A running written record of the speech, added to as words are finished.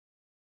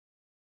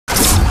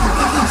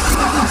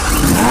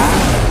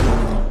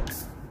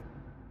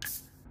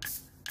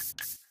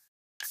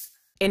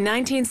In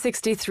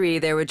 1963,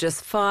 there were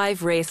just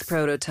 5 race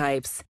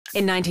prototypes.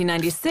 In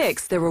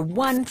 1996, there were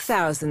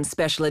 1,000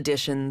 special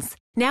editions.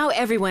 Now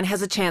everyone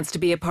has a chance to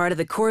be a part of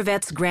the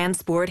Corvette's Grand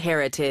Sport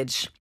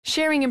heritage.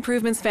 Sharing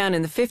improvements found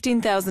in the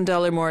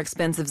 $15,000 more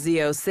expensive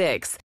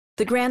Z06,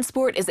 the Grand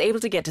Sport is able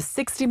to get to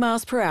 60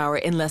 miles per hour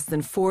in less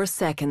than 4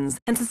 seconds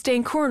and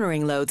sustain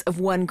cornering loads of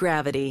 1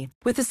 gravity.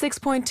 With a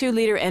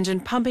 6.2-liter engine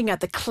pumping out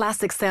the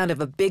classic sound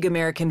of a big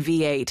American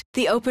V8,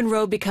 the open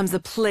road becomes a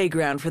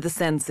playground for the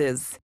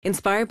senses.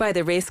 Inspired by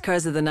the race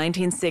cars of the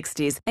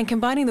 1960s and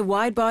combining the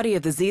wide body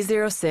of the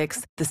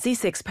Z06, the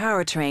C6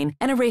 powertrain,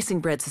 and a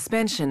racing-bred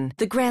suspension,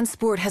 the Grand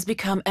Sport has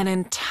become an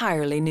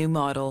entirely new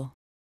model.